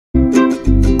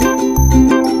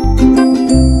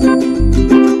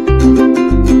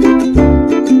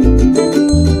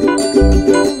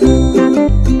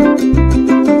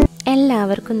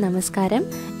നമസ്കാരം.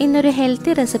 ഇന്നൊരു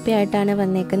healthy recipe ആയിട്ടാണ്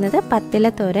വന്നേക്കുന്നത്. പത്തില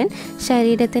തോരൻ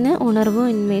ശരീരത്തിന് ഉണർവും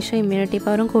ഉന്മേഷവും ഇമ്മ്യൂണിറ്റി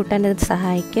പവറും കൂട്ടാൻ ഇത്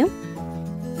സഹായിക്കും.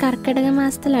 കർക്കിടക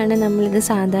മാസത്തിലാണ് നമ്മളിത്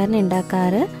സാധാരണ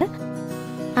ഉണ്ടാക്കാറ്.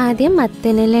 ആദ്യം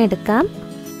മത്തനില എടുക്കാം.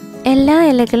 എല്ലാ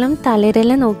ഇലകളും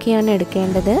തളിരില നോക്കിയാണ്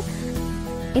എടുക്കേണ്ടത്.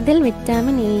 ഇതിൽ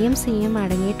വിറ്റാമിൻ എയും സിയും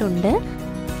അടങ്ങിയിട്ടുണ്ട്.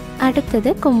 അടുത്തത്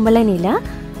കുമ്പളനില.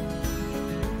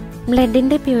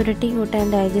 ബ്ലഡിൻ്റെ പ്യൂരിറ്റി കൂട്ടാൻ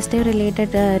ഡൈജസ്റ്റീവ്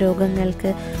റിലേറ്റഡ് രോഗങ്ങൾക്ക്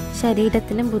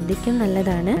ശരീരത്തിനും ബുദ്ധിക്കും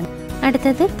നല്ലതാണ്.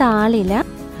 അടുത്തത് താളില.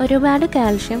 ഒരുപാട്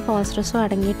കാൽഷ്യം ഫോസ്ഫറസും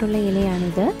അടങ്ങിയിട്ടുള്ള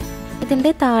ഇലയാണിത്.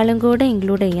 ഇതിൻ്റെ താളും കൂടെ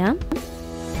ഇൻക്ലൂഡ് ചെയ്യാം.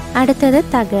 അടുത്തത്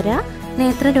തകര.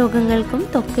 നേത്രരോഗങ്ങൾക്കും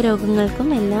ത്വക്ക് രോഗങ്ങൾക്കും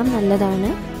എല്ലാം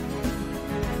നല്ലതാണ്.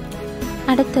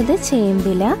 അടുത്തത്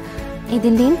ചേമ്പില.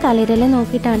 ഇതിൻ്റെയും തളിരില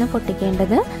നോക്കിയിട്ടാണ്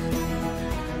പൊട്ടിക്കേണ്ടത്.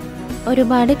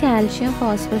 ഒരുപാട് കാൽഷ്യം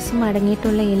ഫോസ്ഫറസും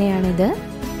അടങ്ങിയിട്ടുള്ള ഇലയാണിത്.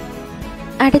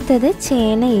 അടുത്തത്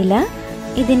ചേനയില.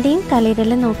 ഇതിൻ്റെയും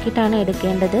തളിരില നോക്കിയിട്ടാണ്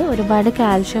എടുക്കേണ്ടത്. ഒരുപാട്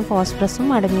കാൽഷ്യം ഫോസ്ഫറസും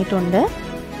അടങ്ങിയിട്ടുണ്ട്.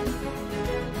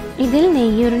 ഇതിൽ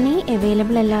നെയ്യുരുണി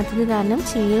അവൈലബിൾ അല്ലാത്തത് കാരണം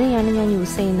ചീരയാണ് ഞാൻ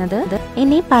യൂസ് ചെയ്യുന്നത്.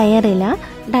 ഇനി പയറില.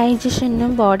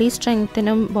 ഡൈജഷനും ബോഡി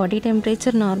സ്ട്രെങ്ത്തിനും ബോഡി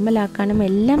ടെമ്പറേച്ചർ നോർമലാക്കാനും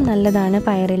എല്ലാം നല്ലതാണ്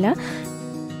പയറില.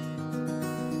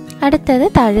 അടുത്തത്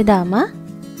തഴുതാമ.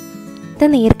 ഇത്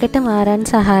നീർക്കെട്ട് മാറാൻ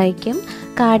സഹായിക്കും.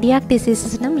 കാർഡിയാക്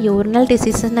ഡിസീസസിനും യൂറിനൽ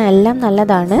ഡിസീസസിനും എല്ലാം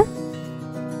നല്ലതാണ്.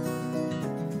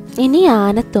 ഇനി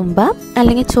ആനത്തുമ്പ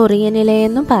അല്ലെങ്കിൽ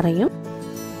ചൊറിയനിലയെന്നും പറയും.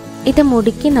 ഇത്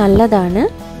മുടിക്ക് നല്ലതാണ്.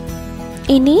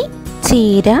 ഇനി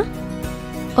ചീര.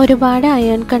 ഒരുപാട്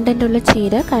അയൺ കണ്ടൻ്റ് ഉള്ള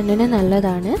ചീര കണ്ണിന്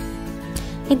നല്ലതാണ്.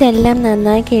 ഇതെല്ലാം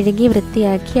നന്നായി കഴുകി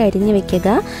വൃത്തിയാക്കി അരിഞ്ഞു വെക്കുക.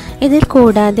 ഇതിൽ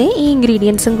കൂടാതെ ഈ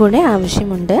ഇൻഗ്രീഡിയൻസും കൂടെ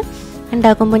ആവശ്യമുണ്ട്.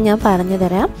 ഉണ്ടാക്കുമ്പോൾ ഞാൻ പറഞ്ഞു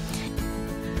തരാം.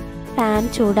 പാൻ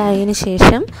ചൂടായതിനു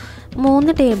ശേഷം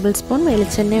 3 ടേബിൾ സ്പൂൺ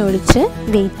വെളിച്ചെണ്ണ ഒഴിച്ച്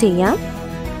വെയിറ്റ് ചെയ്യാം.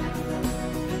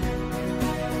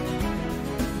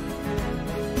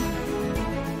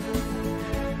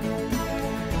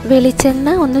 വെളിച്ചെണ്ണ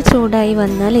ഒന്ന് ചൂടായി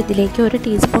വന്നാൽ ഇതിലേക്ക് 1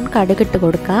 ടീസ്പൂൺ കടുക് ഇട്ട്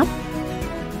കൊടുക്കാം.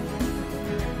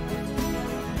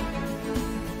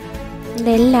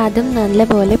 ഇതെല്ലാതും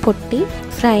നല്ലപോലെ പൊട്ടി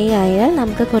ഫ്രൈ ആയാൽ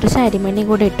നമുക്ക് കുറച്ച് അരിമണി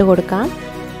കൂടെ ഇട്ട് കൊടുക്കാം.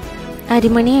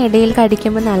 അരിമണി ഇടയിൽ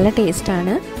കടിക്കുമ്പോൾ നല്ല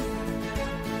ടേസ്റ്റാണ്.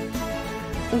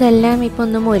 ഇതെല്ലാം ഇപ്പോൾ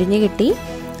ഒന്ന് മൊരിഞ്ഞ് കിട്ടി.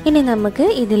 ഇനി നമുക്ക്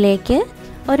ഇതിലേക്ക്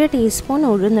 1 ടീസ്പൂൺ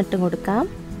ഉഴുന്നിട്ട് കൊടുക്കാം.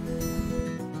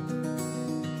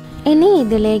 ഇനി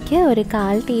ഇതിലേക്ക്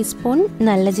 1/4 ടീസ്പൂൺ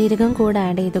നല്ല ജീരകം കൂടെ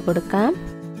ആഡ് ചെയ്ത് കൊടുക്കാം.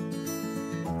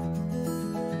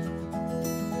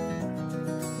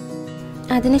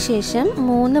 അതിനുശേഷം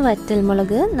 3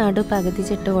 വറ്റൽമുളക് നടുപകുതി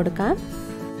ചിട്ട് കൊടുക്കാം.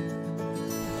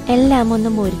 എല്ലാം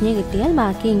ഒന്ന് മൊരിഞ്ഞ് കിട്ടിയാൽ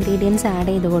ബാക്കി ഇൻഗ്രീഡിയൻസ് ആഡ്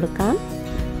ചെയ്ത് കൊടുക്കാം.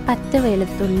 10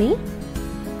 വെളുത്തുള്ളി,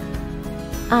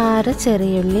 6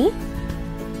 ചെറിയുള്ളി,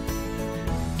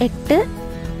 8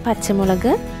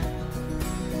 പച്ചമുളക്.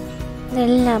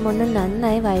 ഇതെല്ലാം ഒന്ന്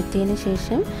നന്നായി വഴറ്റിയതിന്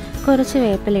ശേഷം കുറച്ച്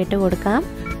വേപ്പില ഇട്ട് കൊടുക്കാം.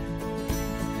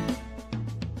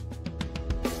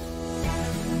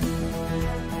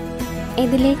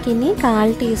 ഇതിലേക്ക് ഇനി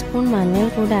 1/4 ടീസ്പൂൺ മഞ്ഞൾ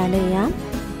കൂടെ ആഡ് ചെയ്യാം.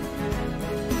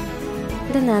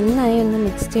 ഇത് നന്നായി ഒന്ന്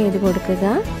മിക്സ് ചെയ്ത് കൊടുക്കുക,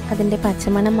 അതിൻ്റെ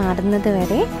പച്ചമണം മാറുന്നത്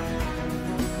വരെ.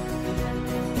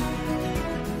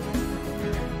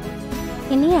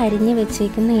 ഇനി അരിഞ്ഞ്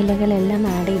വെച്ചേക്കുന്ന ഇലകളെല്ലാം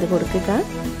ആഡ് ചെയ്ത് കൊടുക്കുക.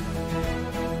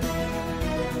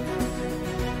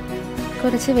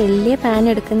 കുറച്ച് വലിയ പാൻ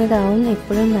എടുക്കുന്നതാവും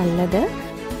എപ്പോഴും നല്ലത്.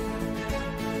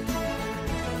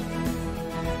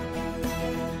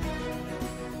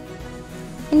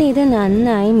 ഇനി ഇത്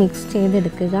നന്നായി മിക്സ്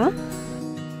ചെയ്തെടുക്കുക.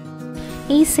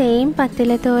 ഈ സെയിം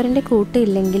പത്തിലത്തോരൻ്റെ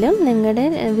കൂട്ടില്ലെങ്കിലും നിങ്ങളുടെ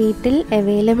വീട്ടിൽ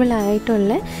അവൈലബിൾ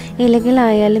ആയിട്ടുള്ള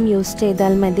ഇലകളായാലും യൂസ്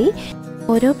ചെയ്താൽ മതി.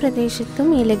 ഓരോ പ്രദേശത്തും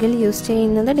ഇലകൾ യൂസ്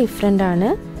ചെയ്യുന്നത് ഡിഫറെൻ്റ് ആണ്.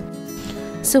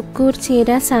 സുക്കൂർ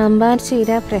ചീര, സാമ്പാർ ചീര,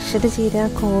 പ്രഷർ ചീര,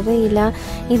 കോവയില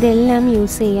ഇതെല്ലാം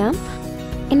യൂസ് ചെയ്യാം.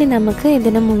 ഇനി നമുക്ക്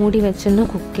ഇതിനെ മൂടി വെച്ചൊന്ന്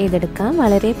കുക്ക് ചെയ്തെടുക്കാം.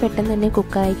 വളരെ പെട്ടെന്ന് തന്നെ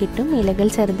കുക്കായി കിട്ടും, ഇലകൾ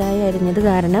ചെറുതായി അരിഞ്ഞത്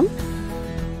കാരണം.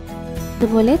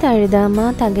 അതുപോലെ തഴുതാമ,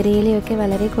 തകരയിലയൊക്കെ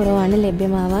വളരെ കുറവാണ്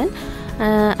ലഭ്യമാവാൻ.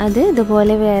 അത്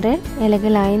ഇതുപോലെ വേറെ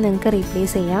ഇലകളായി നിങ്ങൾക്ക്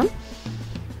റീപ്ലേസ് ചെയ്യാം.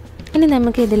 ഇനി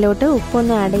നമുക്ക് ഇതിലോട്ട്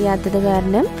ഉപ്പൊന്നും ആഡ് ചെയ്യാത്തത്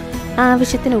കാരണം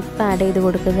ആവശ്യത്തിന് ഉപ്പ് ആഡ് ചെയ്ത്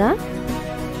കൊടുക്കുക.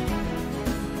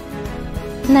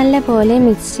 നല്ല പോലെ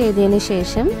മിക്സ് ചെയ്തതിന്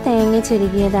ശേഷം തേങ്ങ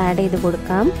ചിരകിയത് ആഡ് ചെയ്ത്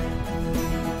കൊടുക്കാം.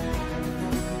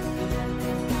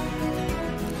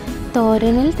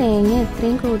 തോരനിൽ തേങ്ങ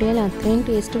എത്രയും കൂടിയാൽ അത്രയും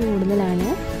ടേസ്റ്റ് കൂടുതലാണ്.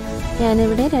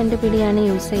 ഞാനിവിടെ 2 പിടിയാണ്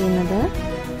യൂസ് ചെയ്യുന്നത്.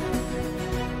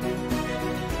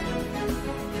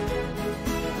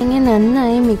 ഇനി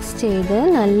നന്നായി മിക്സ് ചെയ്ത്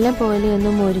നല്ല പോലെ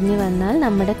ഒന്ന് മൊരിഞ്ഞ് വന്നാൽ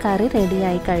നമ്മുടെ കറി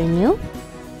റെഡിയായി കഴിഞ്ഞു.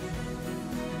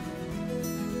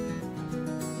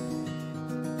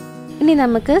 ഇനി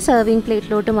നമുക്ക് സെർവിങ്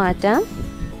പ്ലേറ്റിലോട്ട് മാറ്റാം.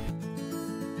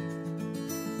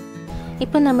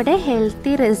 ഇപ്പോൾ നമ്മുടെ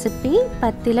ഹെൽത്തി റെസിപ്പി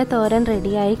പത്തില തോരൻ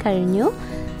റെഡിയായി കഴിഞ്ഞു.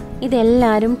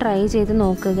 ഇതെല്ലാവരും ട്രൈ ചെയ്ത്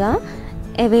നോക്കുക.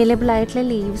 അവൈലബിൾ ആയിട്ടുള്ള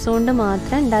ലീവ്സ് കൊണ്ട്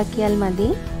മാത്രം ഉണ്ടാക്കിയാൽ മതി.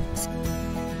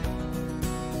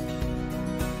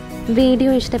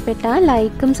 വീഡിയോ ഇഷ്ടപ്പെട്ടാൽ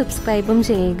ലൈക്കും സബ്സ്ക്രൈബും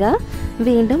ചെയ്യുക.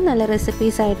 വീണ്ടും നല്ല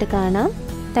റെസിപ്പീസായിട്ട് കാണാം.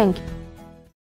 Thank you.